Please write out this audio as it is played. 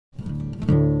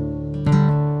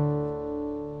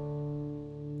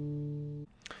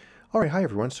All right, hi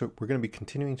everyone. So we're going to be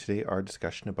continuing today our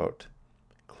discussion about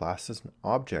classes and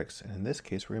objects, and in this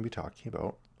case we're going to be talking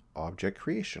about object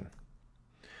creation.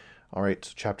 All right,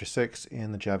 so chapter 6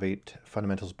 in the Java 8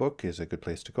 Fundamentals book is a good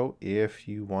place to go if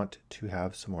you want to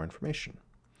have some more information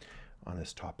on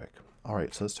this topic. All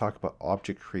right, so let's talk about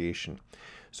object creation.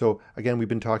 So again, we've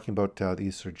been talking about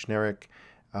these sort of generic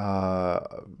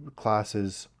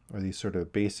classes, or these sort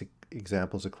of basic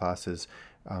examples of classes,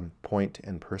 point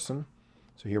and person.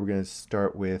 So here we're going to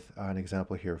start with an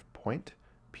example here of point,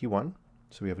 P1.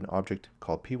 So we have an object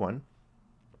called P1,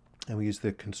 and we use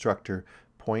the constructor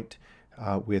point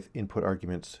with input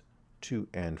arguments 2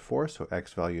 and 4, so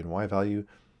x value and y value.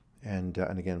 And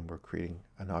again, we're creating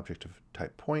an object of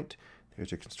type point. There's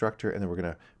your constructor, and then we're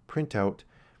going to print out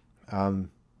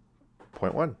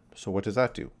point 1. So what does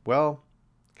that do? Well,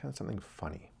 kind of something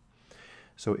funny.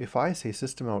 So if I say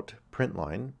system out print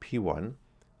line P1,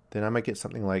 then I might get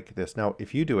something like this. Now,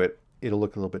 if you do it, it'll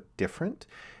look a little bit different.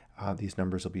 These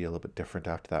numbers will be a little bit different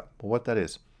after that. But what that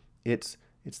is, it's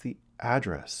the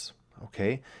address,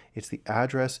 okay? It's the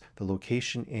address, the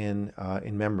location in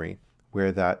memory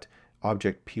where that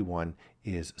object P1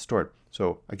 is stored.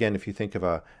 So again, if you think of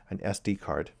an SD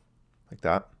card like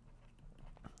that,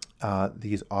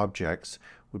 these objects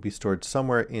would be stored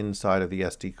somewhere inside of the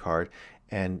SD card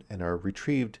and are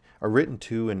written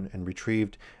to and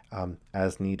retrieved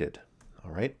as needed.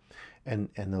 All right, and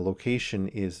the location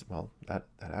is, well, that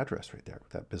address right there,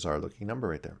 that bizarre looking number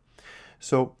right there.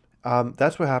 So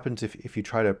that's what happens if you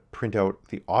try to print out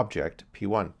the object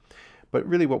P1. But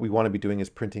really what we want to be doing is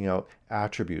printing out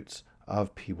attributes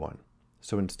of P1.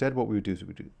 So instead what we would do is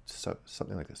we do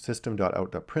something like this: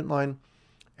 system.out.println,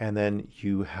 and then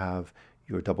you have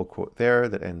your double quote there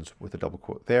that ends with a double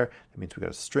quote there. That means we've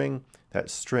got a string. That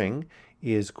string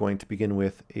is going to begin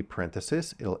with a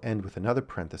parenthesis. It'll end with another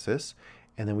parenthesis.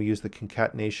 And then we use the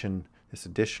concatenation, this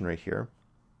addition right here,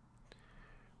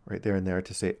 right there and there,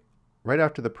 to say right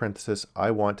after the parenthesis,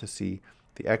 I want to see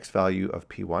the x value of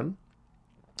P1.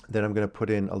 Then I'm going to put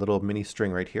in a little mini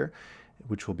string right here,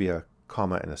 which will be a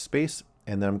comma and a space.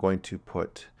 And then I'm going to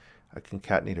put a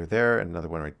concatenator there and another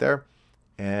one right there.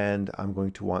 And I'm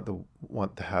going to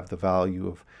want to have the value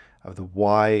of the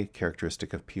y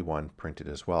characteristic of P1 printed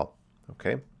as well.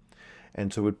 Okay,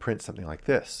 and so it would print something like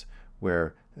this,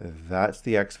 where that's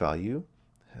the x value,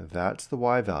 that's the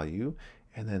y value,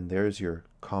 and then there's your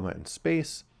comma and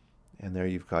space, and there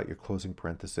you've got your closing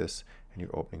parenthesis and your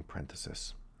opening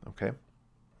parenthesis. Okay,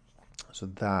 so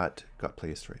that got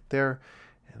placed right there,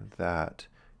 and that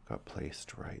got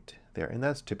placed right there. And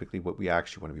that's typically what we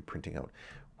actually want to be printing out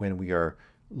when we are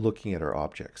looking at our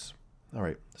objects. All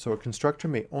right, so a constructor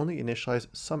may only initialize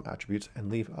some attributes and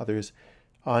leave others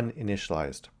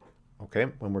uninitialized, okay,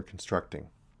 when we're constructing.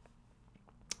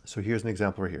 So here's an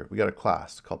example right here. We got a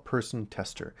class called person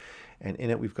tester, and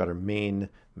in it we've got our main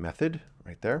method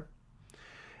right there.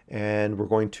 And we're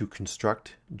going to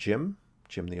construct Jim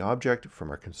the object from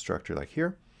our constructor like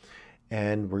here.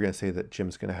 And we're going to say that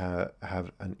Jim's going to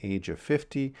have an age of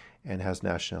 50 and has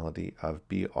nationality of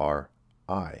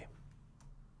BRI.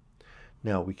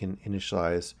 Now we can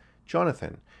initialize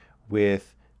Jonathan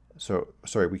with,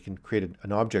 we can create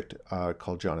an object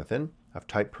called Jonathan of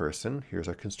type person. Here's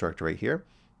our constructor right here.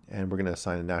 And we're going to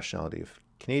assign a nationality of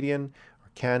Canadian or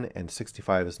Can, and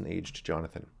 65 as an age to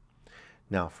Jonathan.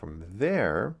 Now from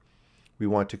there, we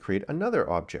want to create another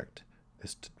object.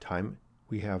 This time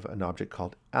we have an object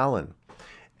called Alan.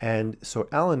 And so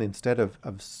Alan, instead of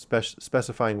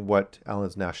specifying what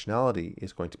Alan's nationality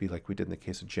is going to be, like we did in the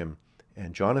case of Jim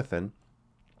and Jonathan,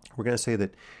 we're going to say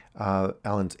that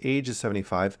Alan's age is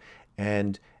 75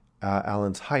 and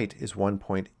Alan's height is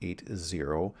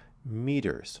 1.80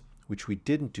 meters, which we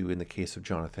didn't do in the case of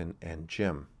Jonathan and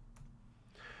Jim.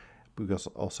 We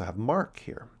also have Mark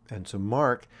here, and so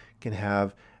Mark can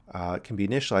be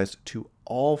initialized to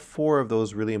all 4 of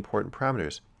those really important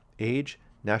parameters: age,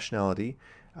 nationality,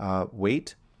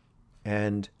 weight,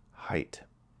 and height.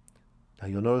 Now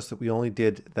you'll notice that we only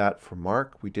did that for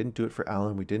Mark. We didn't do it for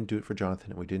Alan, we didn't do it for Jonathan,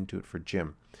 and we didn't do it for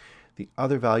Jim. The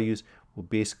other values will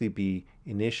basically be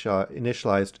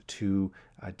initialized to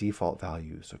default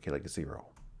values, okay, like 0.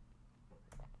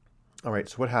 All right,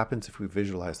 so what happens if we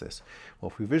visualize this? Well,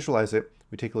 if we visualize it,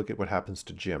 we take a look at what happens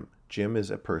to Jim. Jim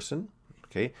is a person,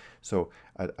 okay? So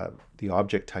the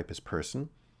object type is person.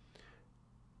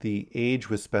 The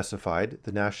age was specified,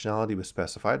 the nationality was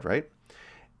specified, right?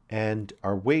 And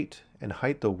our weight and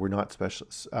height, though, were not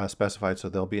specified, so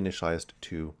they'll be initialized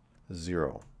to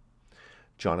 0.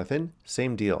 Jonathan,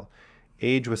 same deal.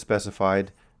 Age was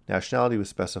specified, nationality was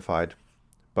specified,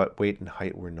 but weight and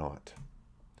height were not.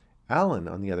 Alan,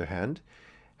 on the other hand,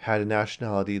 had a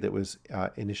nationality that was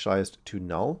initialized to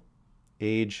null,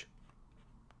 age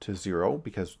to 0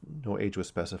 because no age was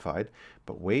specified,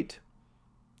 but weight,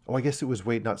 oh, I guess it was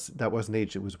weight, not, that wasn't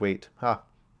age, it was weight.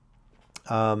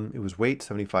 It was weight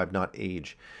 75, not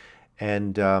age.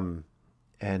 And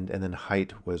then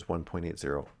height was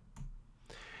 1.80.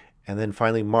 And then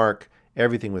finally mark,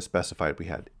 everything was specified. We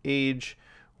had age,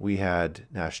 we had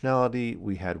nationality,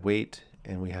 we had weight,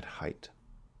 and we had height.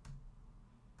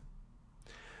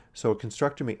 So a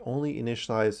constructor may only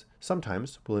initialize,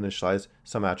 sometimes will initialize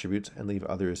some attributes and leave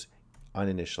others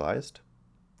uninitialized.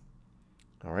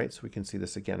 All right, so we can see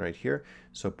this again right here.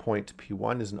 So point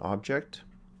P1 is an object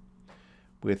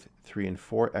with 3 and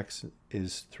 4, x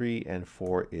is 3 and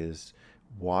 4 is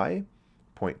y.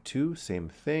 Point 2, same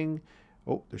thing.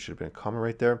 Oh, there should have been a comma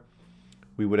right there.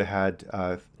 We would have had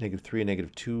 -3 and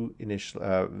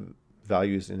 -2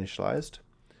 values initialized.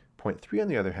 Point 3, on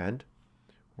the other hand,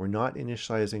 we're not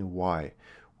initializing y.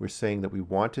 We're saying that we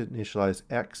want to initialize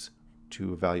x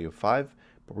to a value of 5,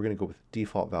 but we're going to go with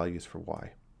default values for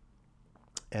y.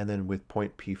 And then with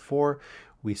point P4,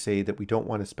 we say that we don't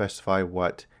want to specify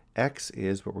what x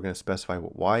is, but we're going to specify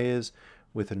what y is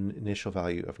with an initial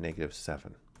value of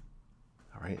 -7.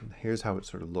 All right, and here's how it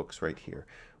sort of looks right here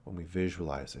when we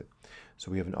visualize it.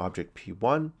 So we have an object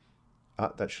P1.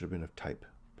 That should have been of type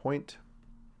point,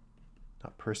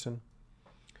 not person.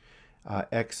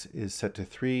 X is set to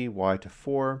 3, y to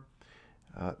 4.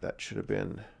 That should have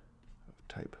been of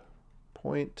type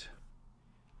point,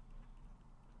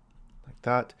 like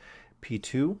that.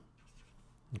 P2,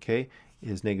 okay,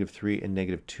 is -3 and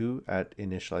 -2 at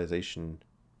initialization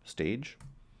stage.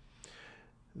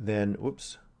 Then,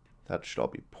 whoops, that should all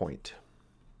be point.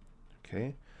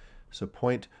 Okay, so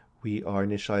point, we are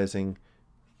initializing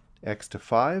x to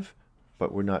 5,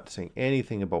 but we're not saying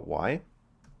anything about y.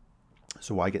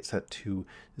 So y gets set to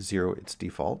 0, its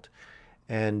default.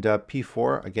 And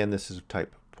P4, again, this is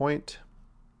type point.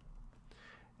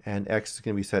 And x is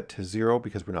going to be set to 0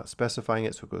 because we're not specifying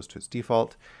it, so it goes to its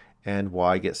default. And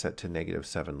y gets set to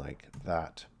 -7 like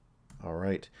that. All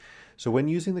right. So when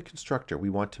using the constructor, we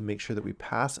want to make sure that we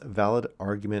pass valid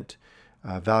argument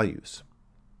values.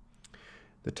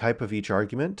 The type of each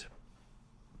argument,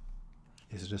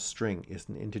 is it a string? Is it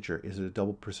an integer? Is it a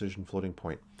double precision floating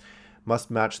point?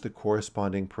 Must match the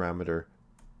corresponding parameter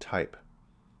type.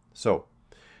 So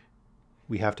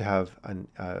we have to have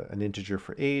an integer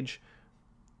for age,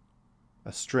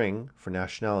 a string for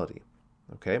nationality,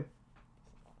 okay?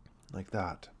 Like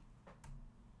that.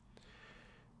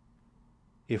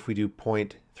 If we do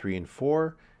point 3 and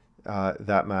 4,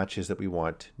 that matches that we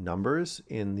want numbers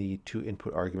in the 2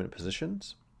 input argument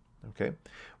positions. Okay.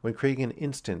 When creating an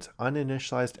instance,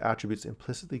 uninitialized attributes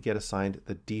implicitly get assigned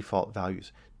the default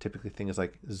values, typically things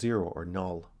like 0 or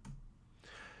null.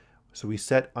 So we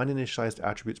set uninitialized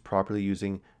attributes properly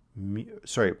using,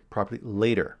 properly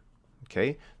later.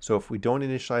 Okay. So if we don't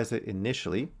initialize it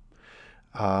initially,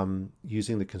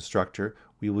 using the constructor,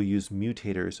 we will use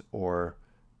mutators or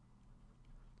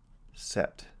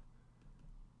set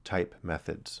type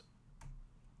methods.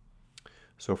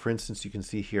 So for instance, you can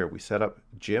see here, we set up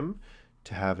Jim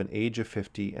to have an age of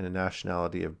 50 and a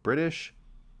nationality of British.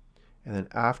 And then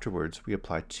afterwards, we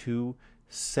apply 2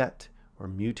 set or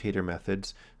mutator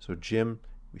methods. So Jim,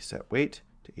 we set weight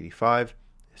to 85,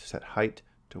 set height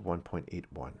to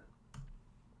 1.81.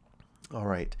 All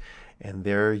right, and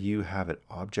there you have it,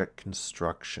 object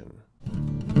construction.